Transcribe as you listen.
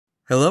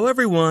Hello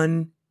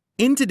everyone!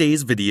 In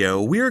today's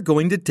video, we are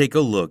going to take a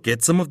look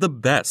at some of the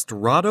best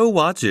Rado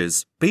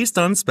watches based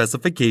on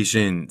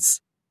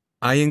specifications.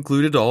 I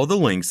included all the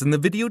links in the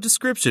video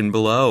description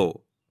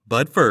below.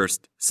 But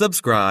first,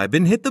 subscribe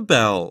and hit the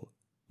bell.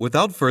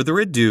 Without further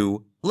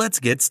ado, let's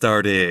get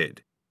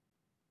started.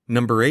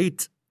 Number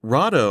 8.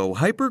 Rado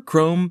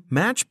Hyperchrome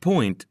Match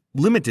Point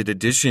Limited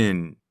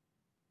Edition.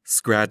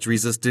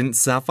 Scratch-resistant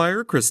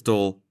sapphire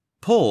crystal,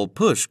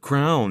 pull-push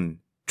crown,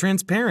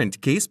 transparent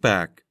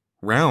caseback,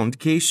 round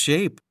case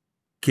shape.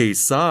 Case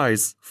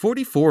size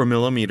 44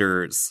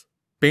 mm.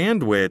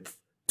 Bandwidth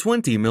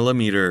 20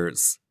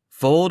 mm.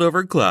 Fold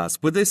over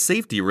clasp with a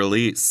safety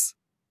release.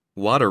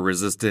 Water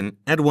resistant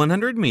at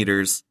 100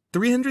 meters,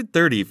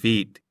 330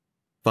 feet.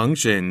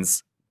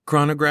 Functions: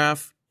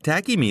 chronograph,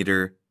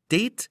 tachymeter,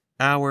 date,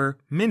 hour,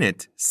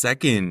 minute,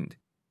 second.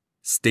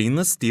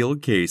 Stainless steel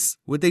case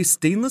with a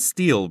stainless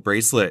steel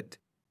bracelet.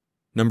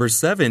 Number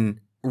 7.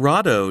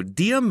 Rado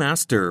Dia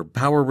Master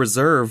Power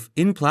Reserve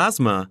in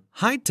Plasma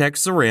High-Tech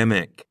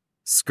Ceramic.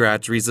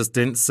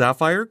 Scratch-resistant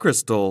sapphire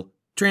crystal,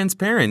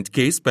 transparent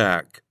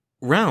caseback,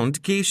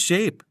 round case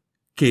shape.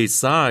 Case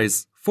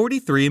size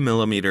 43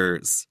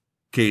 mm.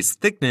 Case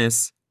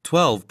thickness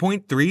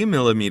 12.3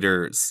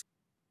 mm.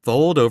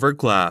 Fold over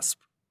clasp.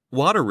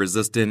 Water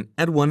resistant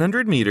at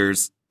 100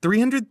 meters,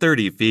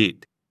 330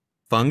 feet.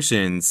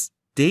 Functions: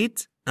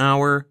 date,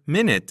 hour,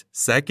 minute,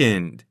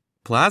 second.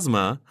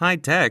 Plasma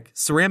high-tech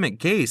ceramic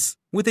case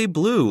with a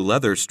blue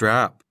leather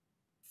strap.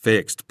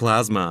 Fixed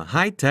plasma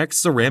high-tech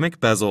ceramic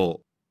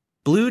bezel.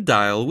 Blue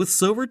dial with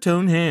silver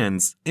tone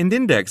hands and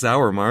index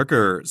hour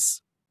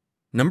markers.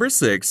 Number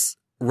 6.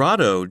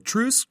 Rado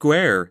True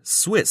Square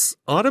Swiss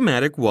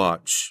Automatic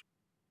Watch.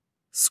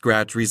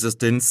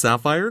 Scratch-resistant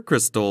sapphire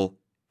crystal,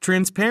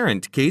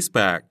 transparent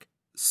caseback,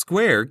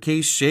 square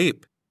case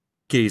shape.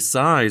 Case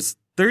size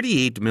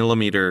 38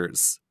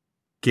 mm.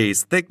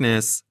 Case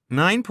thickness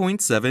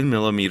 9.7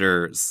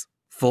 mm.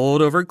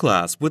 Fold over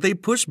clasp with a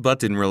push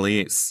button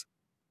release.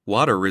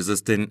 Water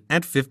resistant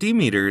at 50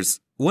 meters,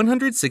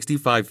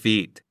 165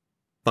 feet.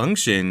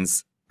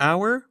 Functions: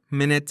 hour,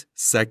 minute,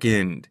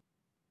 second.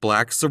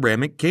 Black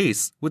ceramic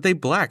case with a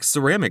black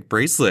ceramic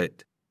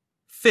bracelet.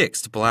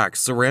 Fixed black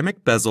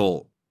ceramic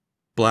bezel.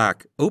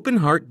 Black open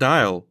heart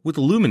dial with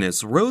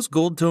luminous rose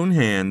gold tone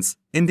hands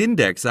and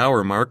index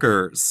hour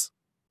markers.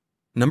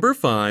 Number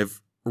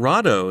 5.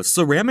 Rado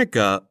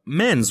Ceramica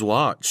Men's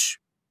Watch.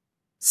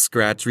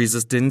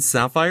 Scratch-resistant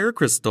sapphire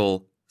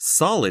crystal,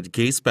 solid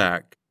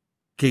caseback.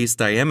 Case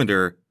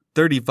diameter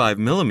 35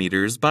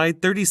 mm by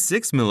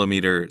 36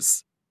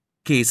 mm.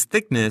 Case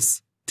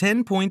thickness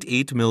 10.8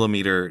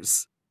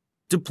 mm.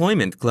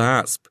 Deployment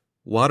clasp,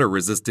 water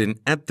resistant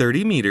at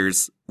 30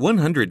 meters,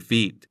 100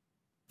 feet.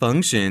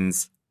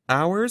 Functions: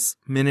 hours,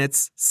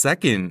 minutes,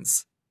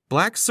 seconds.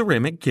 Black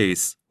ceramic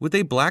case with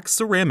a black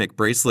ceramic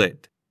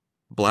bracelet.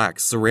 Black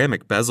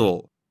ceramic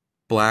bezel.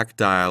 Black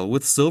dial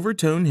with silver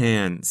tone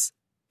hands.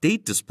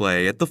 Date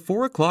display at the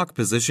 4 o'clock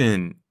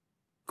position.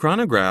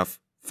 Chronograph,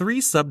 3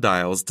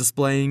 subdials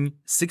displaying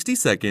 60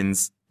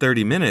 seconds,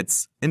 30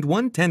 minutes, and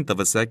 1/10 of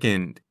a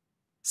second.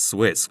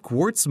 Swiss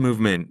quartz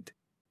movement.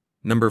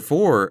 Number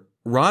 4.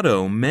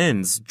 Rado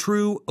Men's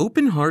True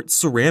Open Heart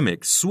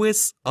Ceramic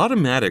Swiss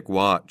Automatic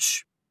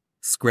Watch.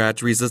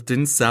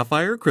 Scratch-resistant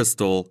sapphire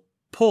crystal,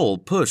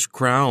 pull-push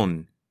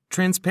crown,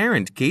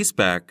 transparent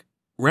caseback,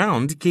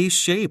 round case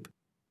shape.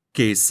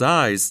 Case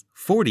size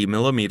 40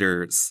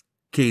 mm.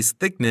 Case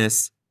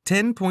thickness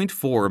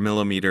 10.4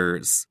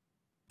 mm.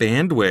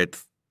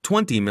 Bandwidth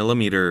 20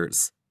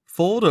 mm.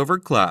 Fold over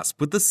clasp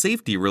with the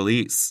safety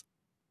release.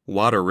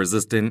 Water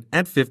resistant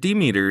at 50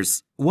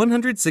 meters,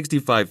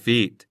 165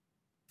 feet.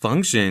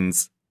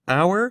 Functions: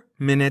 hour,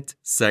 minute,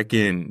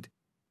 second.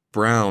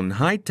 Brown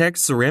high-tech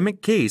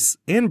ceramic case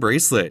and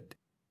bracelet.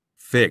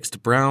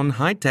 Fixed brown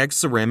high-tech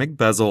ceramic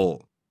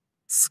bezel.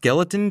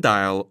 Skeleton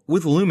dial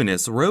with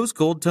luminous rose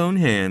gold tone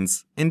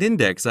hands and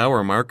index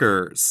hour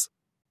markers.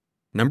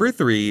 Number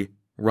 3.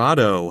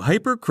 Rado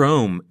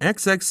Hyperchrome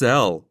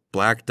XXL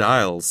Black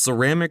Dial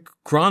Ceramic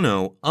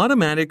Chrono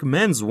Automatic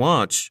Men's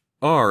Watch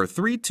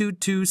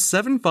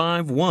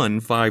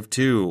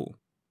R32275152.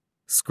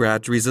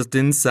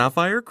 Scratch-resistant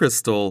sapphire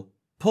crystal,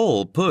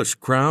 pull-push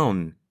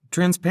crown,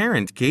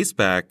 transparent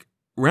caseback,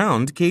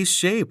 round case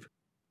shape.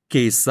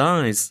 Case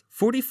size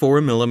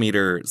 44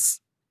 mm.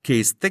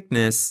 Case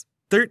thickness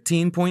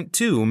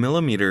 13.2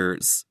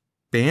 mm.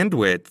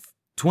 Bandwidth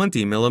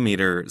 20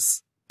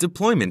 mm.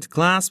 Deployment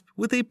clasp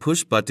with a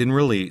push-button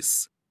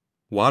release.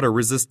 Water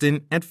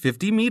resistant at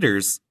 50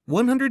 meters,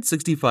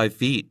 165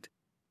 feet.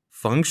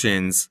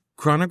 Functions: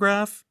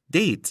 chronograph,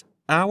 date,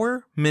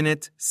 hour,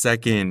 minute,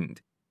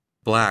 second.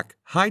 Black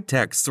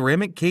high-tech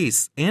ceramic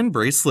case and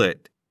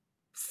bracelet.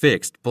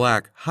 Fixed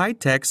black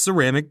high-tech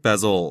ceramic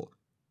bezel.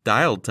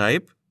 Dial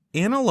type: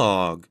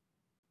 analog.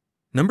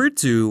 Number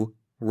 2.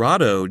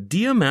 Rado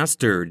Dia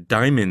Master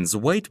Diamonds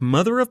White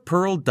Mother of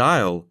Pearl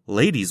Dial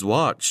Ladies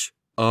Watch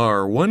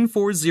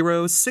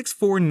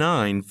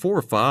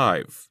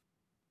R14064945.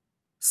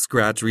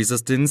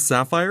 Scratch-resistant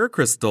sapphire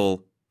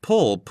crystal,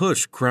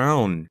 pull-push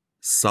crown,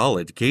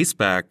 Solid case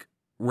back.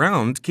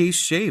 Round case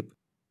shape.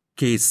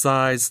 Case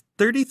size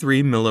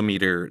 33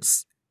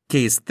 millimeters.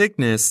 Case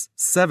thickness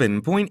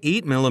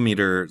 7.8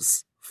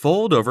 millimeters.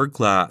 Fold over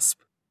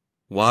clasp.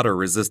 Water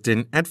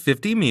resistant at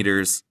 50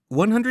 meters,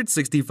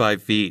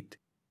 165 feet.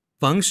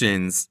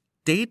 Functions: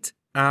 date,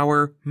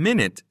 hour,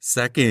 minute,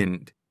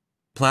 second.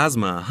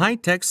 Plasma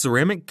high-tech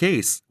ceramic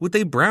case with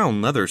a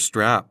brown leather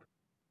strap.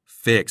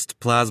 Fixed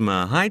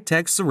plasma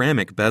high-tech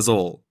ceramic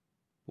bezel.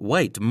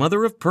 White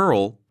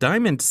mother-of-pearl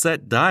diamond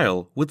set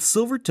dial with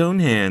silver tone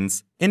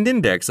hands and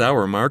index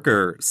hour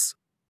markers.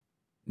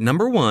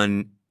 Number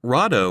 1.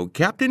 Rado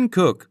Captain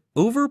Cook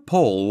Over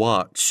Pole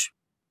Watch.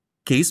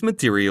 Case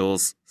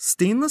materials: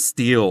 stainless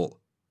steel.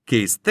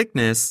 Case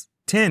thickness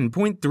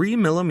 10.3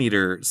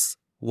 millimeters.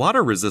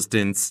 Water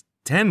resistance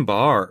 10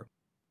 bar.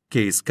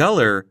 Case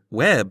color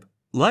web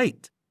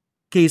light.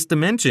 Case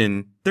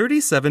dimension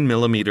 37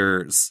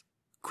 millimeters.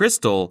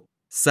 Crystal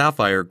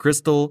sapphire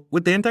crystal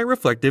with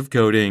anti-reflective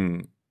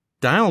coating.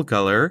 Dial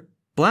color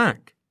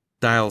black.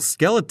 Dial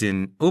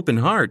skeleton open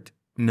heart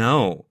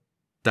no.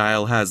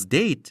 Dial has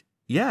date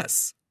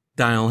yes.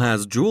 Dial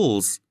has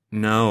jewels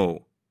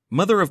no.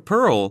 Mother of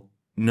pearl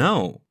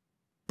no.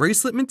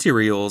 Bracelet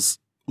materials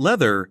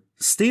leather,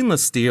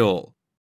 stainless steel.